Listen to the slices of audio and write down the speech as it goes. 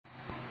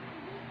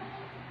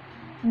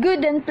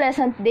Good and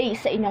pleasant day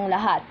sa inyong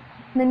lahat.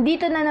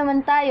 Nandito na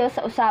naman tayo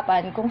sa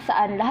usapan kung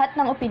saan lahat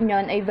ng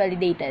opinyon ay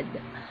validated.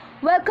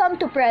 Welcome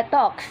to Pre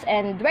Talks,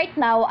 and right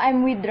now,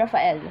 I'm with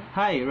Rafael.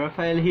 Hi,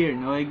 Rafael here.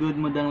 Naway good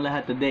mood ang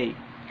lahat today.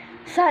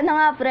 Sana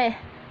nga pre.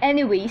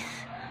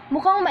 Anyways,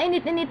 mukhang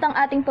mainit-init ang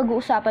ating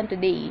pag-uusapan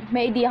today.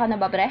 May idea ka na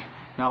ba pre?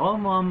 Nako,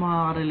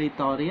 makaka-relate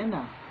ako riyan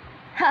ah.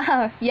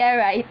 Haha, yeah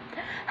right.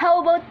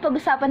 How about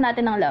pag-usapan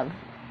natin ng love?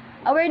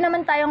 Aware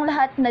naman tayong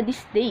lahat na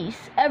these days,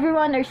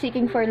 everyone are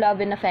seeking for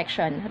love and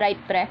affection, right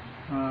pre?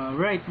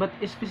 Right, but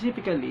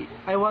specifically,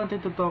 I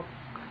wanted to talk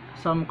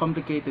some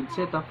complicated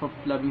setup of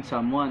loving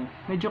someone.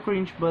 Medyo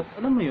cringe, but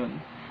alam mo yun,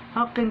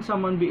 how can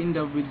someone be in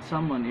love with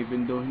someone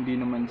even though hindi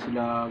naman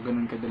sila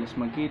ganun kadalas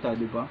magkita,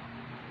 di ba?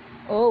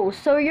 Oh,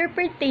 so you're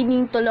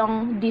pertaining to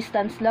long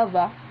distance love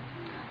ah?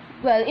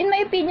 Well, in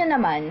my opinion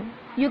naman,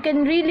 you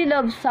can really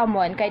love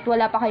someone kahit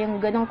wala pa kayong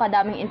ganong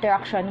kadaming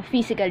interaction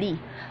physically.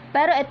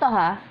 Pero ito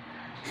ha,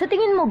 sa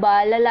tingin mo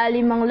ba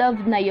lalalim ang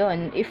love na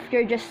yon if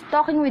you're just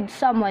talking with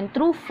someone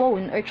through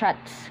phone or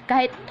chats?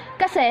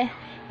 Kasi,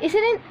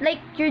 isn't it like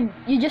you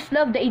just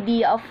love the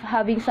idea of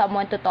having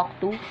someone to talk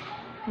to?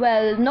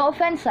 Well, no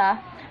offense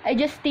I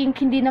just think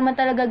hindi naman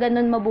talaga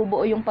ganun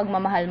mabubuo yung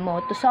pagmamahal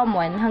mo to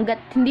someone hanggat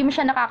hindi mo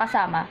siya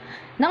nakakasama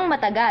ng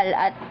matagal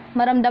at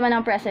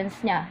maramdaman ang presence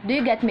niya. Do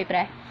you get me,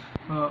 pre?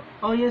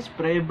 Oh yes,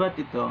 pre, but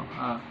ito,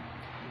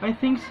 I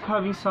think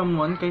having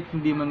someone kahit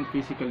hindi man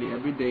physically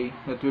everyday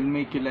that will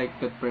make you like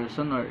that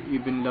person or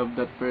even love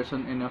that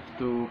person enough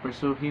to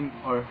pursue him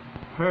or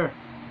her.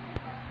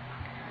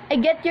 I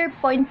get your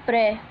point,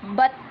 pre,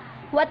 but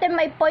what am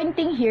I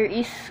pointing here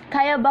is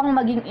kaya bang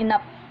maging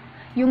enough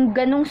yung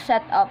ganung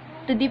setup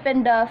to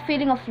deepen the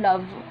feeling of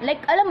love?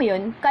 Like, alam mo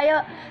yun,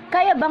 kaya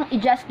bang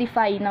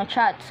i-justify ng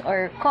chats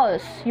or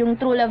calls yung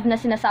true love na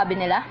sinasabi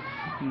nila?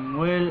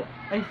 Well,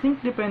 I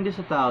think depende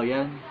sa tao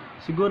yan.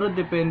 Siguro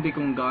depende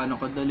kung gaano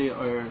kadali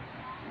or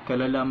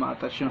kalala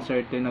ma-attach yung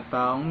certain na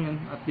taong yun.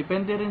 At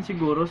depende rin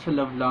siguro sa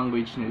love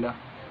language nila.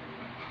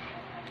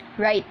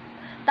 Right.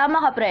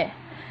 Tama ka, pre.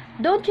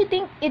 Don't you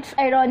think it's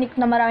ironic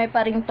na marami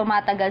pa rin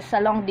tumatagal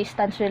sa long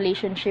distance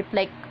relationship?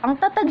 Like,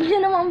 ang tatag niya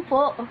naman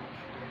po.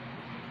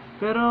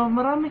 Pero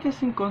marami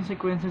kasing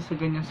consequences sa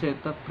ganyang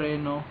setup, pre,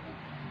 no?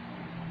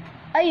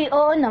 Ay,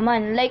 oo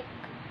naman. Like,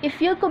 if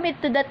you commit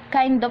to that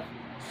kind of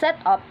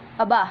setup,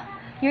 aba,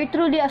 you're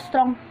truly a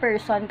strong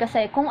person.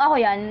 Kasi kung ako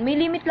yan, may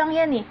limit lang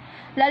yan eh.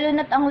 Lalo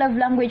na't ang love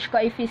language ko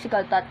ay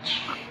physical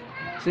touch.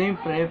 Same,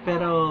 pre,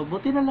 pero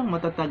buti na lang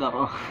matatag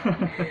ako.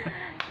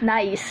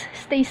 Nice.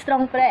 Stay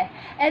strong, pre.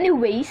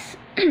 Anyways,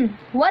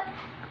 what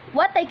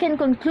I can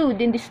conclude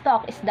in this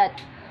talk is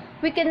that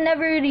we can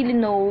never really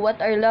know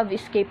what our love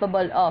is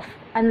capable of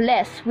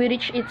unless we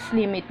reach its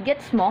limit.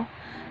 Gets mo?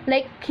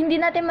 Like, hindi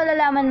natin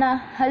malalaman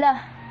na, hala,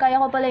 kaya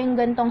ko pala yung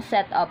gantong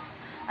setup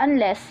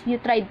unless you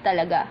tried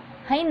talaga.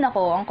 Hay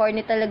nako, ang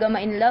corny talaga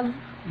ma-in love.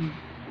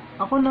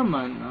 Ako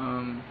naman,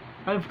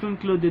 I've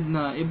concluded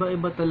na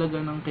iba-iba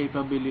talaga ng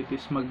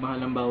capabilities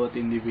magmahal ang bawat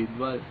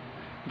individual.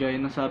 Gaya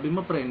ng sabi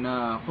mo, pre,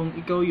 na kung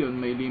ikaw yun,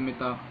 may limit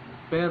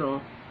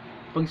pero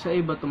pag sa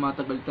iba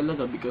tumatagal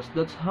talaga because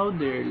that's how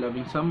they're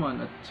loving someone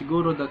at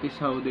siguro that is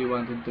how they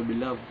wanted to be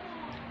loved.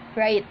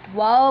 Right.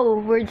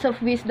 Wow, words of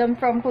wisdom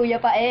from Kuya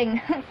Paeng.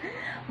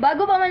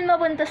 Bago pa man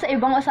mapunta sa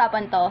ibang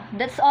usapan to,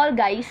 that's all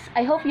guys.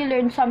 I hope you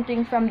learned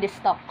something from this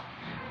talk.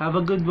 Have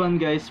a good one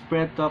guys.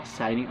 Pre Talk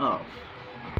signing off.